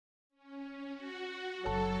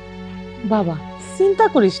বাবা চিন্তা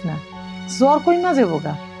করিস না, জ্বর কইমা যাবো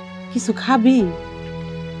গা। কিছু খাবি?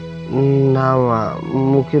 না মা,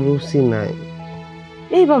 মুখে রুচি নাই।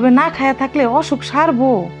 এইভাবে না খায়া থাকলে অসুখ সারবো,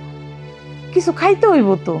 কিছু খাইতে হইব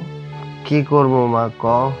তো। কি করবো মা ক,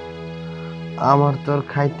 আমার তো আর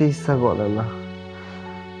খাইতে ইচ্ছা করে না।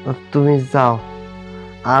 তুমি যাও,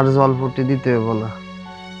 আর জলপট্টি দিতে হইব না,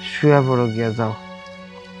 শুয়ে পড়ো গিয়া যাও।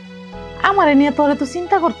 আমারে নিয়ে তোরে তো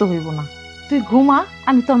চিন্তা করতে হইব না, তুই ঘুমা,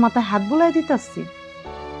 আমি তোর মাথায় হাত বুলাই দিতেছি।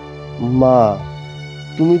 মা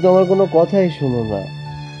তুমি তো আমার কোনো কথাই শোনো না।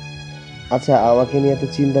 আচ্ছা আমাকে নিয়ে এত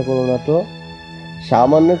চিন্তা করো না তো,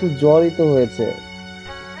 সামান্য একটু জ্বরই তো হয়েছে,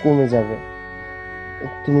 কমে যাবে।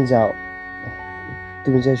 তুমি যাও,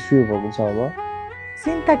 তুমি যাই শুয়ে পড়ো, যাও মা।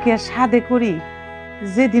 চিন্তা কি আর সাধে করি?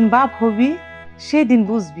 যেদিন বাপ হবি সেদিন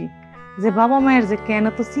বুঝবি যে বাবা মায়ের যে কেন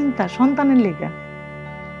তো চিন্তা সন্তানের লেগা।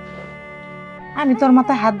 আমি তোর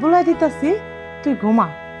মাথায় হাত বুলাই দিতেছি, তুই ঘুমা।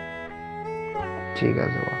 ঠিক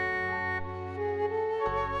আছে মা।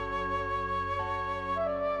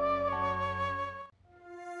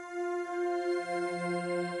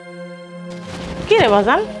 কি রে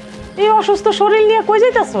বাজান, এই অসুস্থ শরীর নিয়ে কই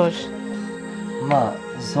যাইতাছস? মা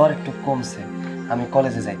জ্বর একটু কমছে, আমি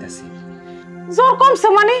কলেজে যাইতাছি। জ্বর কমছে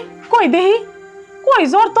মানে? কই দেহি, কই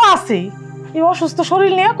জ্বর তো আছেই। এই অসুস্থ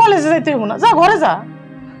শরীর নিয়ে কলেজে যাইতে হইব না, যা ঘরে যা।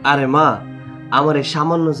 আরে মা, আমার এই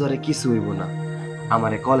সামান্য জ্বরে কিছু হইব না,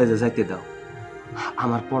 আমারে কলেজে যাইতে দাও।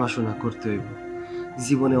 আমার পড়াশোনা করতে হইব,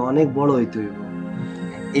 জীবনে অনেক বড় হইতে হইব।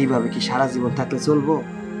 এইভাবে কি সারা জীবন থাকলে চলবো?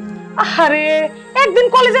 আরে একদিন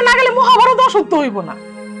কলেজে না গেলে মহাভারত অসত্য হইব না।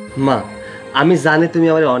 মা আমি জানি তুমি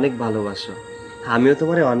আমারে অনেক ভালোবাসো, আমিও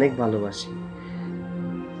তোমারে অনেক ভালোবাসি।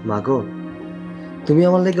 মা গো, তুমি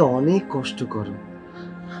আমার লেগে অনেক কষ্ট করো,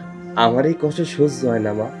 আমার এই কষ্ট সহ্য হয়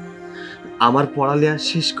না মা। আমার পড়ালেখা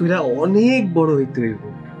শেষ কইরা অনেক বড় হইতে হইব।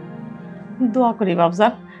 দোয়া করি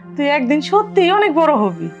বাবজান, তুই একদিন সত্যি অনেক বড়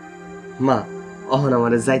হবি। মা অহন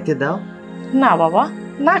আমারে যাইতে দাও। না বাবা,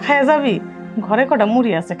 না খায়া যাবি? ঘরে কটা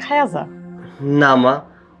মুড়ি আছে, খায়া যা। না মা,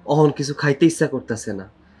 অহন কিছু খাইতে ইচ্ছা করতেছে না,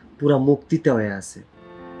 পুরা মুক্তিতে হয়ে আছে।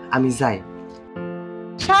 আমি যাই।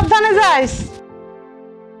 সাবধানে যাইস।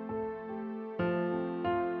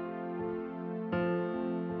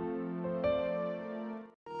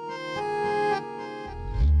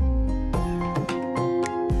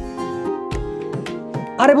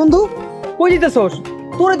 আরে বন্ধু, কই যেতেছস?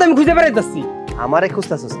 তোরে তো আমি খুঁজে বেড়াইতাছি। আমারে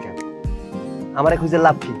খুঁজতাছস কেন? আমারে খুঁজে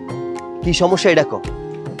লাভ কি? কি সমস্যা এটা কও।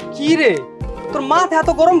 কি রে, তোর মাথা এত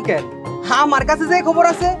গরম কেন? আমার কাছে যে খবর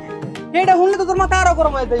আছে এটা শুনলে তো তোর মাথা আরো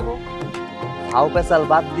গরম হয়ে যাইব। হাও পেছাল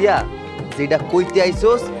বাদ দিয়া যেটা কইতে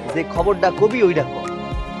আইছস, যে খবরটা কবি ওইটা কও।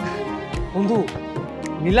 বন্ধু,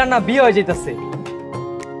 নীলার না বিয়ে হয়ে যাইতাছে।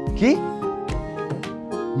 কি?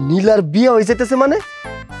 নীলার বিয়ে হয়ে যাইতেছে মানে?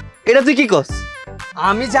 এটা তুই কি কস?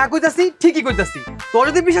 আমি যা কইতাছি ঠিকই কইতাছি, তোর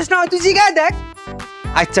যদি বিশ্বাস না হয় তুই জিগায় দেখ।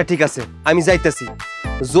 আচ্ছা ঠিক আছে, আমি যাইতাছি।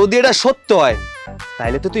 যদি এটা সত্য হয়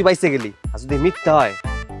তাইলে তো তুই বাইসে গেলি, আর যদি মিথ্যা হয়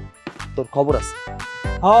তোর খবর আছে।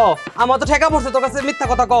 হ, আমার তো ঠেকা পড়ছে তোর কাছে মিথ্যা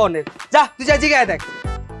কথা কওনের। যা তুই যা জিগায় দেখ।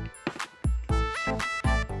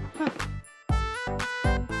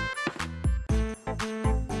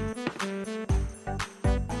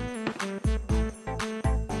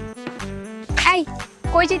 এই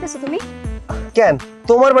কই যাইতেছো তুমি? কেন,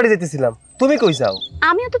 তোমার বাড়ি যাইতেছিলাম। তুমি কই যাও?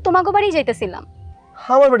 আমিও তো তোমাগো বাড়ি যাইতেছিলাম।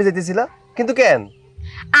 আমার বাড়ি যাইতেছিলা, কিন্তু কেন?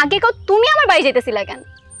 আগে কও তুমি আমার বাড়ি যাইতেছিলা কেন?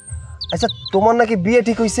 আচ্ছা তোমার নাকি বিয়ে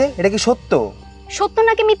ঠিক হইছে, এটা কি সত্য? সত্য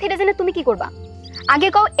নাকি মিথ্যে এটা জেনে তুমি কি করবা? আগে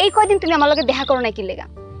কও এই কয়দিন তুমি আমার লগে দেখা করো না কি লেগা?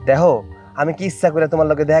 দেখো, আমি কি ইচ্ছা করে তোমার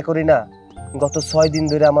লগে দেখা করি না? গত 6 দিন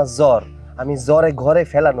ধরে আমার জ্বর, আমি জ্বরে ঘরে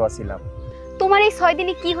ফেলানো আছিলাম। তোমার এই 6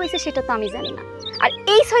 দিনে কি হয়েছে সেটা তো আমি জানি না, আর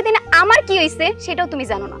এই 6 দিনে আমার কি হয়েছে সেটাও তুমি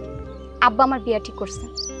জানো না। আব্বা আমার বিয়া ঠিক করছে,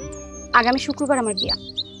 আগামী শুক্রবার আমার বিয়া।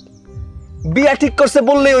 বিয়া ঠিক করছে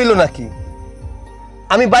বললেই হইলো নাকি?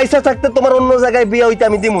 আমি বাইসা থাকতে তোমার অন্য জায়গায় বিয়া হইতে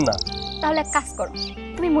আমি দিমু না। তাহলে এক কাজ করো,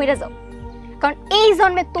 তুমি মইরা যাও, কারণ এই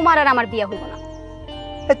জন্মে তোমার আর আমার বিয়া হইব না।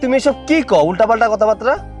 তুমি এসব কি কও, উল্টাপাল্টা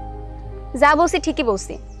কথাবার্তা? যা বলছি ঠিকই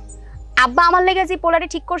বলছি। আব্বা আমার লেগে যে পোলারে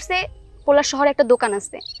ঠিক করছে, পোলার শহরে একটা দোকান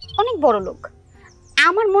আছে, অনেক বড় লোক।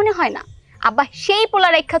 আমার মনে হয় না আব্বা সেই পোলা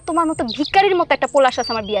রেখা তোমার মতো ভিখারির মতো একটা পোলার সাথে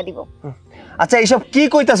আমার বিয়া দিব। আচ্ছা এইসব কি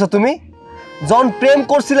কইতাছো তুমি? জন প্রেম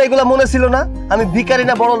করছিলে এগুলা মনে ছিল না? আমি ভিখারি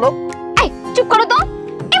না বড় লোক? এই চুপ করো তো,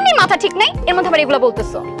 এমনি মাথা ঠিক নেই, এর মধ্যে আবার এগুলা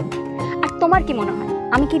বলতেছো। আর তোমার কি মনে হয়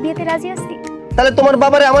আমি কি বিয়েতে রাজি আছি? তাহলে তোমার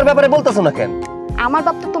বাবারে আমার ব্যাপারে বলতেছো না কেন? আমার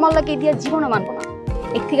বাপ তো তোমার লাগে দিয়া জীবনও মানবো না।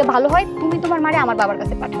 এর থেকে ভালো হয় তুমি তোমার মারে আমার বাবার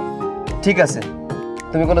কাছে পাঠাও। ঠিক আছে,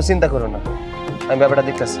 তুমি কোনো চিন্তা করো না, আমি ব্যাপারটা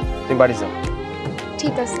দেখতেছি। তুমি বাড়ি যাও।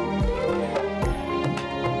 ঠিক আছে।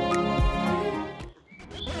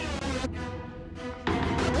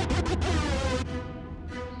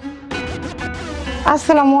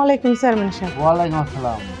 আসসালামু আলাইকুম চেয়ারম্যান সাহেব। ওয়ালাইকুম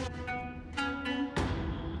আসসালাম।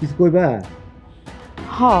 কিছু কইবা?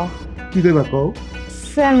 হ কি কইবা কও?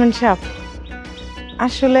 চেয়ারম্যান সাহেব,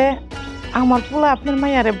 আসলে আমার পোলা আপনার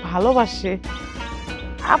মাইয়ারে ভালোবাসে,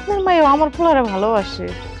 আপনার মাইয়াও আমার পোলারে ভালোবাসে।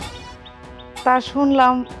 তা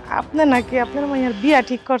শুনলাম আপনি নাকি আপনার মাইয়ার বিয়া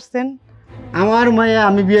ঠিক করছেন। আমার মায়া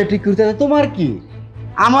আমি বিয়ে ঠিক করতে, তোমার কি?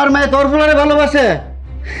 আমার মায়া তোর ফুলারে ভালোবাসে?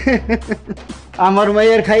 আমার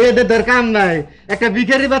মায়ের খাইয়ে দে তোর কাম নাই, একটা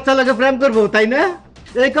ভিখারি বাচ্চা লোকে প্রেম করবো, তাই না?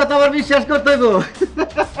 এই কথা আবার বিশ্বাস করতে হইব।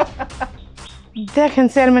 দেখেন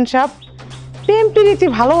চেয়ারম্যান সাহেব, প্রেম প্রীতি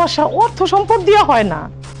ভালোবাসা অর্থ সম্পদ দিয়ে হয় না।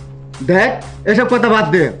 দেখ এসব কথা বাদ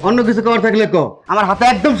দে, অন্য কিছু করার থাকলে ক, আমার হাতে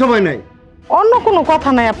একদম সময় নাই। অন্য কোনো কথা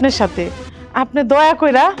নাই আপনার সাথে, আপনি দয়া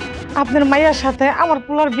কইরা আপনার মাইয়ার সাথে আমার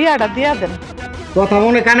পোলার বিয়াটা দিয়া দেন। কথা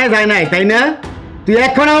মনে কানে যায় নাই, তাই না? তুই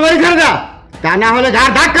এখন আমার বাড়ি ছাড় যা, তা না হলে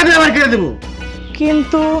ঘাড় ধাক্কা দিয়ে আবার কেটে দেবো।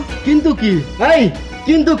 কিন্তু কিন্তু কি? এই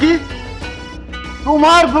কিন্তু কি?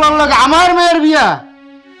 তোমার পোলার লাগে আমার মেয়ের বিয়া,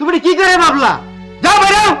 তুমি কি করে ভাবলা? যাও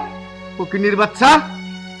বাইরে, ফকিন্নির বাচ্চা,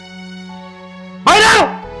 বাইরে।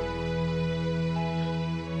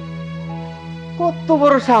 কত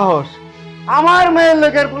বড় সাহস আমার মেয়ের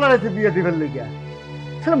লোকের পোলার এসে বিয়ে দিবেন লেগিয়া,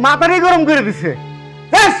 মাথাটাই গরম করে দিছে।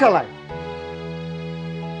 শালায়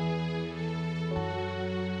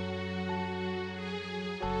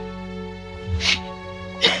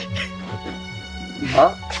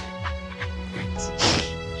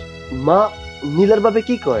মা, নীলার বাবে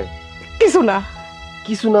কি কয়? কিছু না।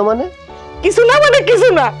 কিছু না মানে? কিছু না মানে কিছু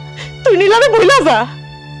না, তুই নীলারে বইলা যা।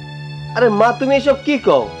 আরে মা, তুমি এসব কি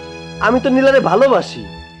কও? আমি তো নীলারে ভালোবাসি।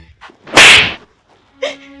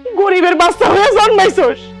 গরিবের বাচ্চা হয়ে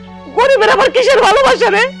জন্মাইছস, গরিবের আবার কিসের ভালোবাসা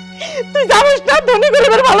রে? তুই জানিস না ধনী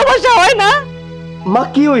গরিবের ভালোবাসা হয় না? মা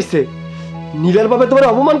কি হইছে? নীলার বাবে তোমার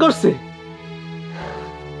অপমান করছে?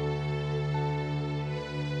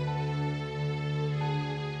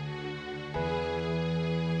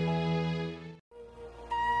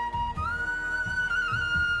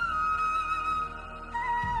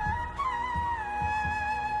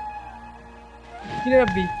 কিরে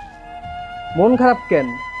রাব্বি, মন খারাপ কেন?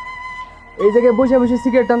 এই জায়গায় বসে বসে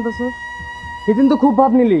সিগারেট টানতেছিস? সেদিন তো খুব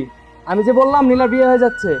ভাব নিলি, আমি যে বললাম নীলার বিয়ে হয়ে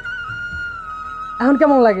যাচ্ছে। এখন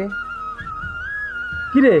কেমন লাগে?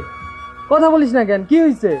 কিরে কথা বলিস না কেন? কি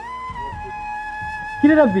হয়েছে?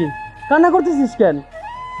 কিরে রাব্বি, কান্না করতেছিস কেন?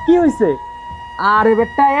 কি হয়েছে? আরে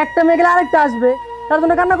বেটা, একটা মেয়ে গেলে আরেকটা আসবে, তার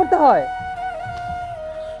জন্য কান্না করতে হয়?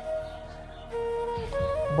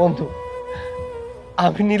 বন্ধু,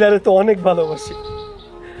 আমি নীলারে তো অনেক ভালোবাসি,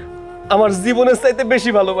 আমার জীবনের চাইতে বেশি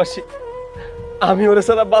ভালোবাসি। আমি ওরে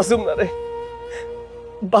ছাড়া বাঁচুম না রে,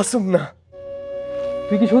 বাঁচুম না।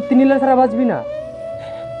 তুই কি সত্যি নীলার ছাড়া বাঁচবি না?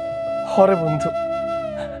 হরে বন্ধু,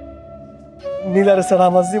 নীলারে ছাড়া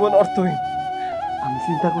আমার জীবন অর্থহীন। আমি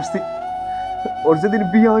চিন্তা করছি ওর যেদিন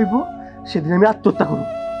বিয়ে হইব সেদিন আমি আত্মহত্যা করব।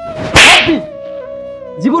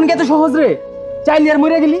 জীবন কি এত সহজ রে? চাইলি আর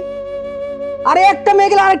মরে গেলি? আরে একটা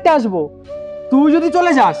মেয়ে গেলে আরেকটা আসবো, তুই যদি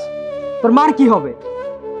চলে যাস তোর মার কি হবে?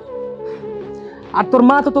 আর তোর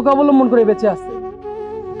মা তো তোকে অবলম্বন করে বেঁচে আছে।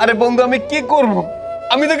 আরে বন্ধু, আমি কি করব?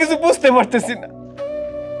 আমি তো কিছু বুঝতে পারতেছি না।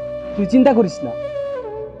 তুই চিন্তা করিস না,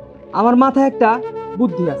 আমার মাথায় একটা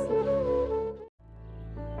বুদ্ধি আছে।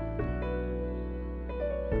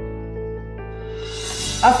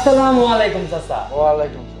 আসসালামু আলাইকুম চাচা।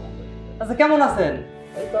 ওয়ালাইকুম আসসালাম। আচ্ছা, কেমন আছেন?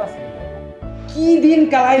 এই তো আছি। কি দিন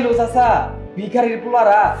কালাইলো চাচা, ভিখারির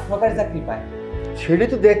পোলারা সরকারি চাকরি পায়। সেটাই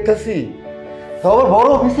তো দেখতেছি, তবে বড়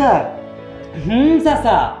অফিসার।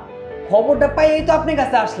 চাচা, খবরটা পাই এই তো আপনার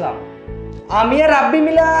কাছে আসলাম। আমি আর রাব্বি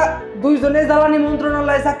মিলা দুইজনে জ্বালানি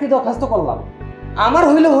মন্ত্রণালয়ে চাকরি দরখাস্ত করলাম। আমার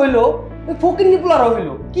হইলো ফকিন্নি পোলারও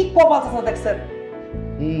হইলো। কি কপাল চাচা দেখছেন?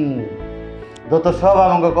 যত সব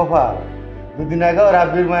আমাকে কপাল। দুদিন আগেও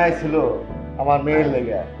রাব্বির মায়া ছিল আমার মেয়ের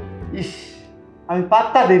লেগে। ইস, আমি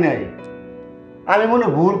পাত্তা দিই নাই, আমি মনে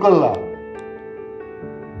ভুল করলাম।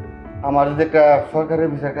 আমার যদি একটা সরকারি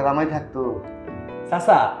বিচার কাজ আমায় থাকতো।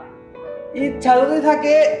 চাচা, ইচ্ছা যদি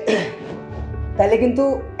থাকে তাহলে কিন্তু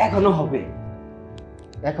এখনো হবে।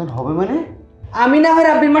 এখন হবে মানে? আমি না হয়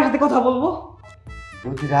রাব্বির মার সাথে কথা বলবো।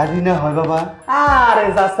 যদি রাজি না হয় বাবা? আরে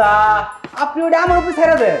চাচা, আপনি ওটা আমার উপর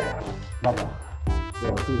ছেড়ে দেন বাবা।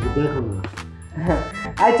 দেখুন না।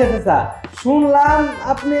 আচ্ছা চাচা, শুনলাম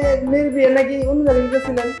আপনি মেয়ের বিয়ে নাকি অন্য জায়গায়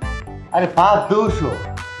গেছিলেন। আরে 5-200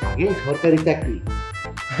 আগে সরকারি চাকরি।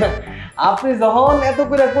 আপনি যখন এত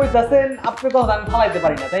করে কইতাছেন, আপনি তো আমি ফালাইতে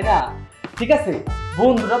পারি না, তাই না? ঠিক আছে,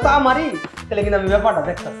 বন্ধুরা তো আমারই, তাহলে কিন্তু আমি ব্যাপারটা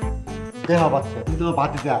দেখতাছি। দেহ বাচ্চা, তুমি তোমার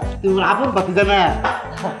বাতিজা, তুমি আমার আপন বাতিজা না।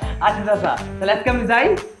 আচ্ছা চাচা, তাহলে আজকে আমি যাই।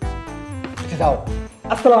 যাও।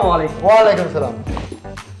 আসসালামু আলাইকুম। ওয়ালাইকুম আসসালাম।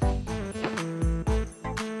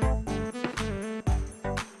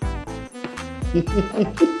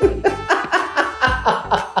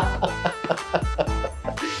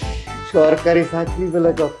 সরকারি চাকরি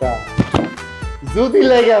বলে কথা, যদি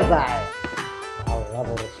লেগে যায় আল্লাহ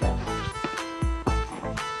ভরসা।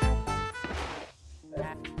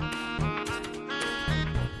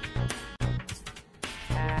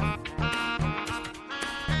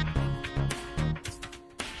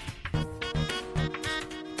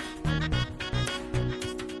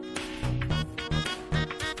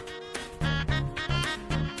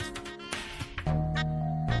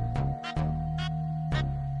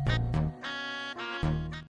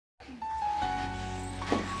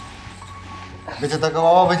 বেঁচে থাকো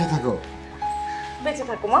বাবা, বেঁচে থাকো। বেঁচে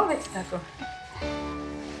থাকো মা, বেঁচে থাকো।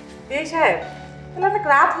 এই সাহেব, তাহলে অনেক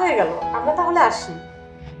রাত হয়ে গেল, আমরা তাহলে আসি।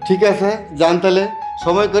 ঠিক আছে, যান তাহলে।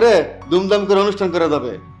 সময় করে দুমদাম করে অনুষ্ঠান করা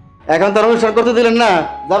যাবে। এখন তার অনুষ্ঠান করতে দিলেন না,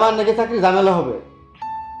 জামার নাকি চাকরি ঝামেলা হবে।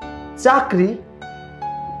 চাকরি?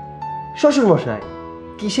 শ্বশুর মশাই,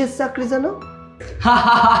 কিসের চাকরি জানো?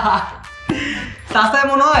 চাচাই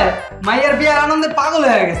মনে হয় মাইয়ার বিয়ার আনন্দে পাগল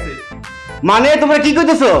হয়ে গেছে। মানে তোমরা কি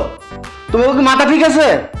করতেছো? তোমার কি মাথা ঠিক আছে?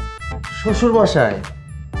 শ্বশুর মশাই,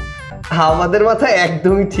 আমাদের মাথায়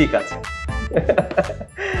একদমই ঠিক আছে।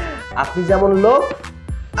 আপনি যেমন লোক,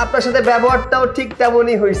 আপনার সাথে ব্যবহারটাও ঠিক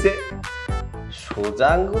তেমনই হয়েছে। সোজা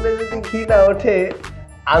আঙ্গুলে যদি ঘি না ওঠে,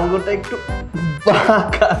 আঙ্গুলটা একটু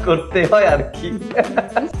বাঁকা করতে হয় আর কি।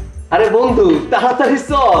 আরে বন্ধু, তাড়াতাড়ি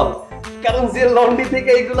চল, কারণ যে লন্ডি থেকে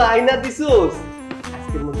এইগুলো আইনা দিছস,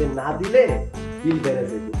 আজকের মধ্যে না দিলে বিল বেড়ে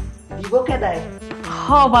যাবে। দিব কে দেয়? হ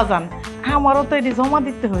বাজান, আমারও তো এটি জমা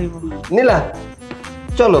দিতে হইব। নীলা,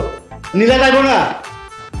 চলো। নীলা যাইবো না?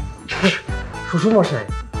 শ্বশুর মশাই,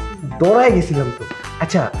 দৌড়ায় গেছিলাম তো।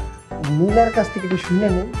 আচ্ছা, নীলার কাছ থেকে একটু শুনে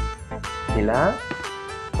নিন। নীলা,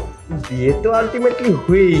 বিয়ে তো আলটিমেটলি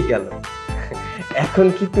হয়েই গেল। এখন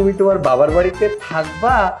কি তুমি তোমার বাবার বাড়িতে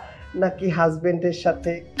থাকবা নাকি হাজবেন্ডের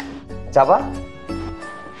সাথে যাবা?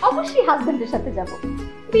 অবশ্যই হাজবেন্ডের সাথে যাব।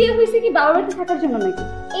 বিয়ে হয়েছে কি বাবার বাড়িতে থাকার জন্য নাকি?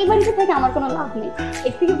 এই বাড়িতে থেকে আমার কোনো লাভ নেই।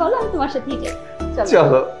 এর থেকে বলো আমি তোমার সাথেই যাই।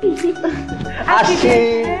 চলো। আসি।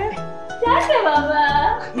 টাটা বাবা।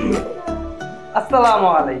 আসসালামু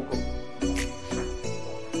আলাইকুম।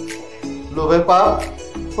 লোভে পাপ,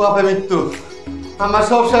 পাপে মৃত্যু। আমার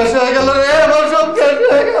সব শেষ হয়ে গেল রে, আমার সব শেষ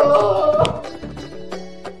হয়ে গেল।